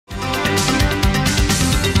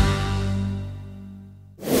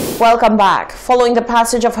Welcome back. Following the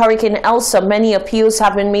passage of Hurricane Elsa, many appeals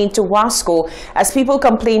have been made to WASCO as people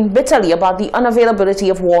complain bitterly about the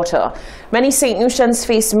unavailability of water. Many St. Lucians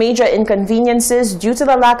face major inconveniences due to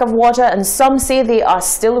the lack of water, and some say they are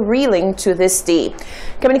still reeling to this day.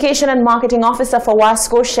 Communication and Marketing Officer for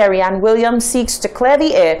WASCO, Sherry Ann Williams, seeks to clear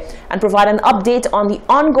the air and provide an update on the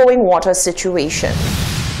ongoing water situation.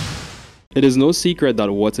 It is no secret that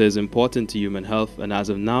water is important to human health, and as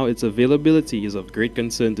of now, its availability is of great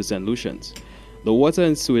concern to St. Lucians. The water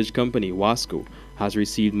and sewage company, WASCO, has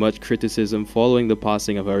received much criticism following the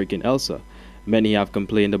passing of Hurricane Elsa. Many have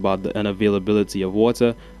complained about the unavailability of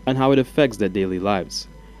water and how it affects their daily lives.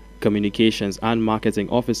 Communications and Marketing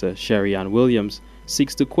Officer Sherry Ann Williams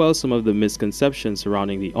seeks to quell some of the misconceptions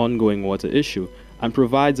surrounding the ongoing water issue and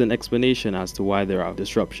provides an explanation as to why there are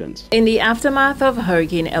disruptions. In the aftermath of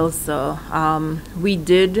Hurricane Elsa, we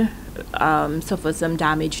did suffer some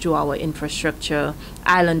damage to our infrastructure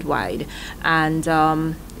island-wide,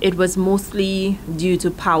 and it was mostly due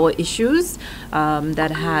to power issues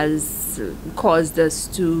that has caused us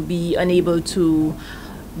to be unable to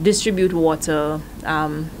distribute water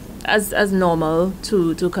as normal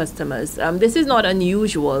to customers. This is not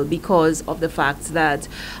unusual because of the fact that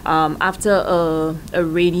after a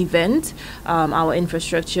rain event, our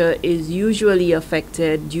infrastructure is usually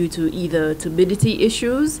affected due to either turbidity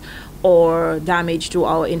issues or damage to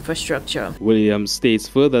our infrastructure. Williams states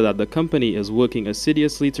further that the company is working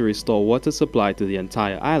assiduously to restore water supply to the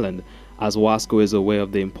entire island, as WASCO is aware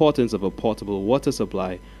of the importance of a portable water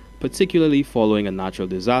supply, particularly following a natural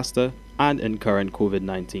disaster and in current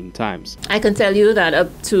COVID-19 times. I can tell you that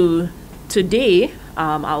up to today,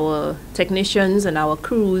 our technicians and our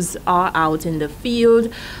crews are out in the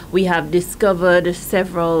field. We have discovered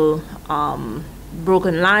several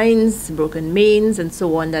broken lines, broken mains, and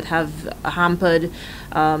so on that have hampered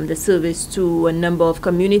the service to a number of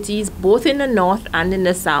communities, both in the north and in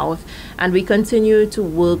the south. And we continue to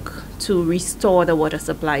work to restore the water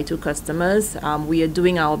supply to customers. We are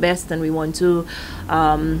doing our best, and we want to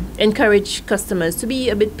encourage customers to be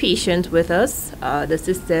a bit patient with us. The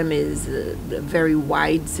system is a very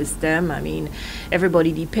wide system. I mean,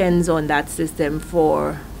 everybody depends on that system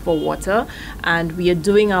for water, and we are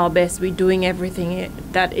doing our best. We're doing everything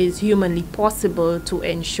that is humanly possible to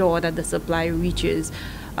ensure that the supply reaches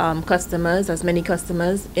customers, as many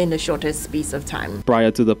customers, in the shortest space of time. Prior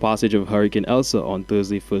to the passage of Hurricane Elsa on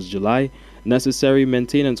Thursday, 1st July, necessary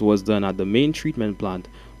maintenance was done at the main treatment plant,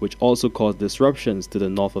 which also caused disruptions to the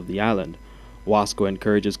north of the island. WASCO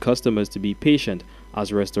encourages customers to be patient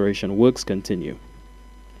as restoration works continue.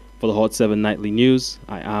 For the Hot 7 Nightly News,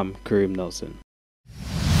 I am Kareem Nelson.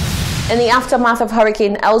 In the aftermath of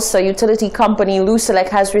Hurricane Elsa, utility company Lucelec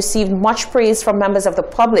has received much praise from members of the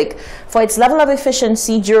public for its level of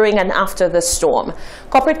efficiency during and after the storm.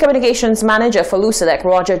 Corporate Communications Manager for Lucelec,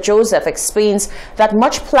 Roger Joseph, explains that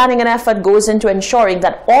much planning and effort goes into ensuring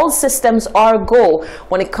that all systems are go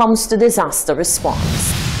when it comes to disaster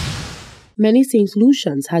response. Many St.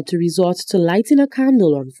 Lucians had to resort to lighting a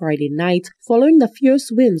candle on Friday night following the fierce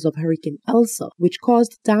winds of Hurricane Elsa, which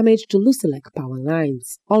caused damage to Lucelec power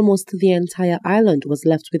lines. Almost the entire island was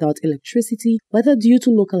left without electricity, whether due to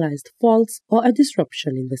localized faults or a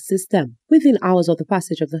disruption in the system. Within hours of the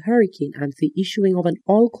passage of the hurricane and the issuing of an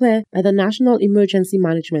all-clear by the National Emergency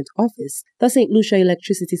Management Office, the St. Lucia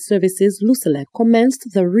Electricity Services Lucelec commenced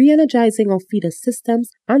the re-energizing of feeder systems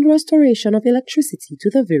and restoration of electricity to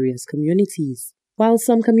the various communities. While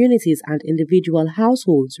some communities and individual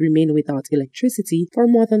households remain without electricity for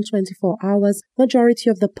more than 24 hours, majority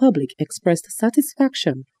of the public expressed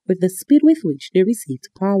satisfaction with the speed with which they received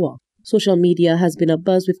power. Social media has been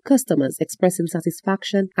abuzz with customers expressing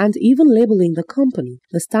satisfaction and even labeling the company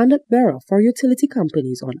the standard bearer for utility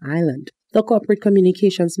companies on island. The Corporate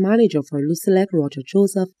Communications Manager for Lucelec, Roger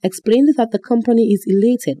Joseph, explained that the company is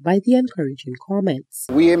elated by the encouraging comments.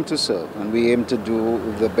 We aim to serve, and we aim to do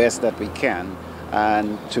the best that we can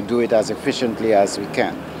and to do it as efficiently as we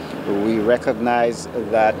can. We recognize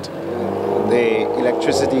that the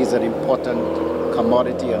electricity is an important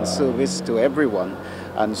commodity and service to everyone,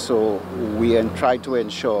 and so we try to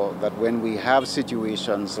ensure that when we have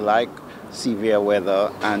situations like severe weather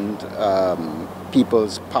and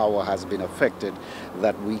people's power has been affected,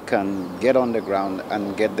 that we can get on the ground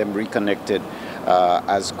and get them reconnected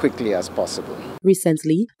as quickly as possible.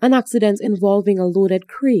 Recently, an accident involving a loaded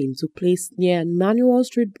crane took place near Manuel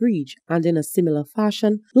Street Bridge, and in a similar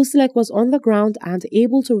fashion, Lucelec was on the ground and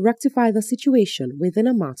able to rectify the situation within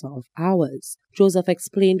a matter of hours. Joseph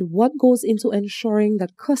explained what goes into ensuring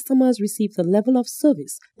that customers receive the level of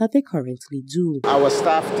service that they currently do. Our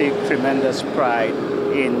staff take tremendous pride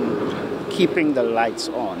in keeping the lights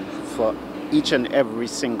on for each and every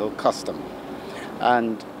single customer.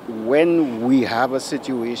 And when we have a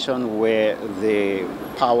situation where the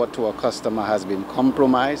power to a customer has been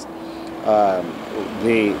compromised,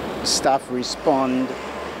 the staff respond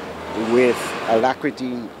with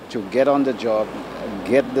alacrity to get on the job,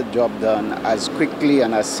 get the job done as quickly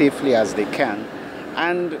and as safely as they can,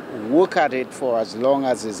 and work at it for as long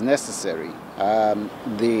as is necessary.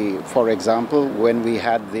 For example, when we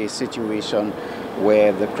had the situation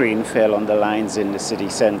where the crane fell on the lines in the city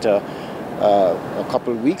center a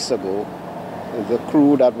couple of weeks ago, the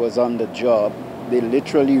crew that was on the job, they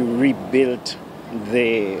literally rebuilt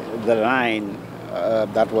the line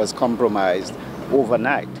that was compromised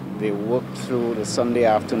overnight. They worked through the Sunday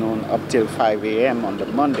afternoon up till 5 a.m. on the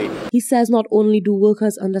Monday. He says not only do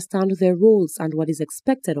workers understand their roles and what is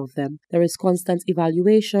expected of them, there is constant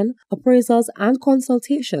evaluation, appraisals and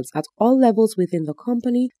consultations at all levels within the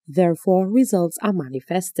company. Therefore, results are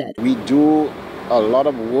manifested. We do a lot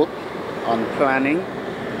of work on planning,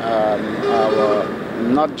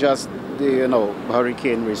 not just the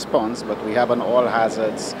hurricane response, but we have an all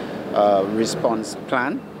hazards response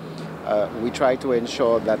plan. We try to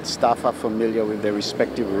ensure that staff are familiar with their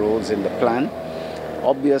respective roles in the plan.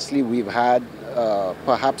 Obviously, we've had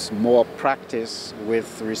perhaps more practice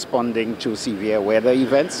with responding to severe weather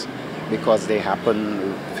events because they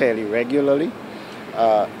happen fairly regularly.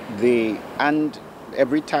 And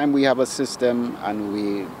every time we have a system and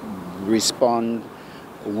we respond,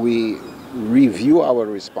 we review our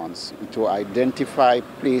response to identify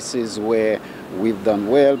places where we've done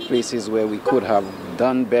well, places where we could have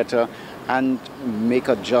done better, and make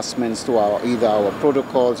adjustments to either our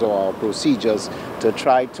protocols or our procedures to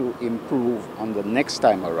try to improve on the next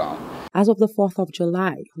time around. As of the 4th of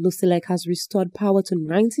July, Lusilec has restored power to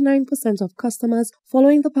 99% of customers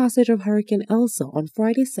following the passage of Hurricane Elsa on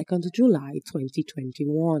Friday, 2nd July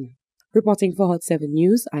 2021. Reporting for Hot 7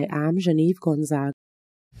 News, I am Genevieve Gonzaga.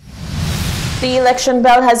 The election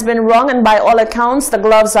bell has been rung and by all accounts, the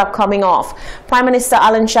gloves are coming off. Prime Minister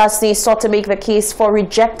Alan Chastanet sought to make the case for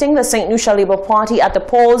rejecting the St. Lucia Labour Party at the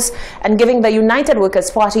polls and giving the United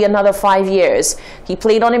Workers' Party another 5 years. He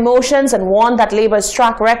played on emotions and warned that Labour's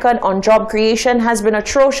track record on job creation has been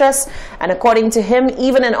atrocious, and according to him,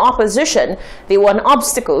 even in opposition, they were an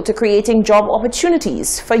obstacle to creating job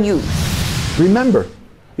opportunities for youth. Remember,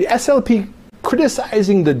 the SLP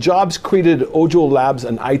criticizing the jobs created at Ojo Labs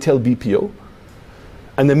and ITEL BPO,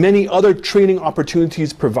 and the many other training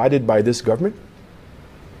opportunities provided by this government?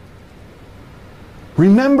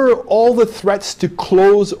 Remember all the threats to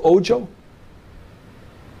close Ojo?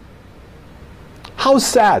 How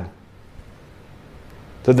sad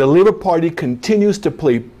that the Labour Party continues to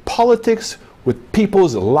play politics with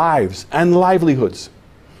people's lives and livelihoods,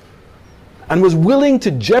 and was willing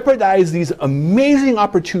to jeopardize these amazing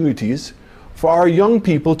opportunities for our young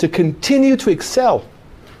people to continue to excel,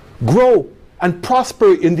 grow, and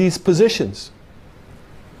prosper in these positions.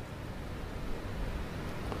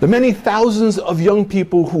 The many thousands of young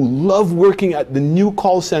people who love working at the new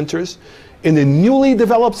call centers in the newly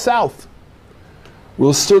developed South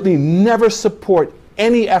will certainly never support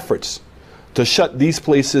any efforts to shut these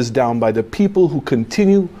places down by the people who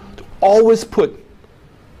continue to always put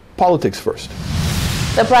politics first.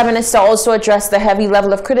 The Prime Minister also addressed the heavy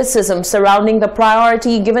level of criticism surrounding the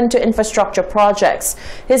priority given to infrastructure projects.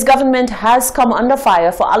 His government has come under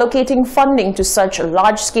fire for allocating funding to such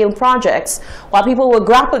large-scale projects while people were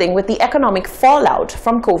grappling with the economic fallout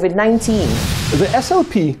from COVID-19. The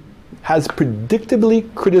SLP has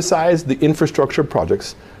predictably criticized the infrastructure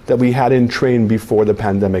projects that we had in train before the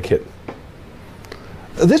pandemic hit.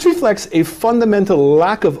 This reflects a fundamental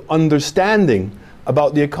lack of understanding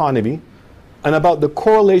about the economy and about the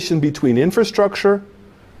correlation between infrastructure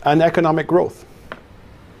and economic growth.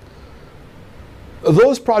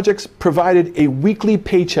 Those projects provided a weekly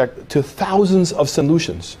paycheck to thousands of St.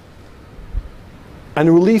 Lucians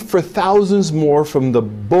and relief for thousands more from the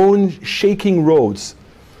bone-shaking roads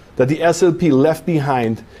that the SLP left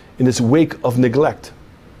behind in its wake of neglect.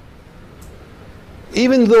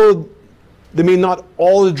 Even though they may not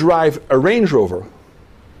all drive a Range Rover,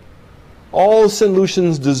 all St.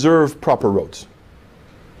 Lucians deserve proper roads.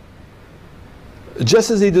 Just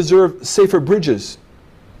as they deserve safer bridges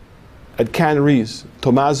at Canneries,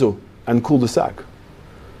 Tomazo, and Cul-de-Sac.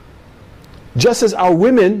 Just as our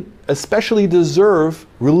women especially deserve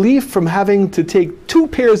relief from having to take 2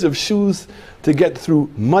 pairs of shoes to get through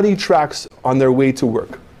muddy tracks on their way to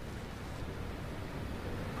work.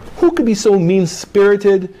 Who could be so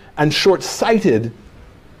mean-spirited and short-sighted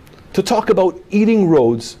to talk about eating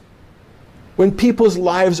roads when people's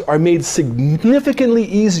lives are made significantly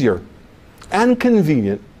easier and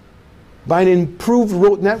convenient by an improved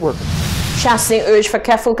road network. Chastanet urged for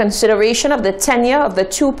careful consideration of the tenure of the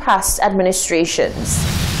two past administrations.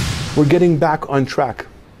 We're getting back on track.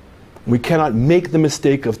 We cannot make the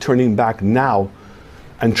mistake of turning back now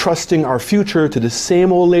and trusting our future to the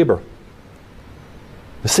same old labor,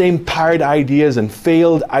 the same tired ideas and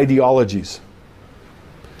failed ideologies,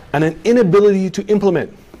 and an inability to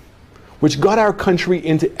implement, which got our country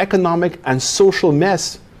into economic and social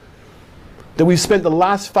mess that we've spent the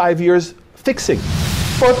last 5 years fixing.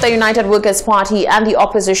 Both the United Workers' Party and the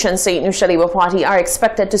opposition St. Lucia Labour Party are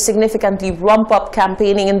expected to significantly ramp up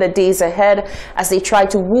campaigning in the days ahead as they try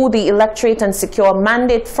to woo the electorate and secure a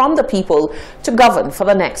mandate from the people to govern for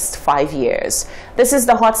the next 5 years. This is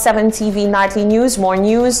the Hot 7 TV Nightly News. More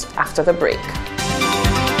news after the break.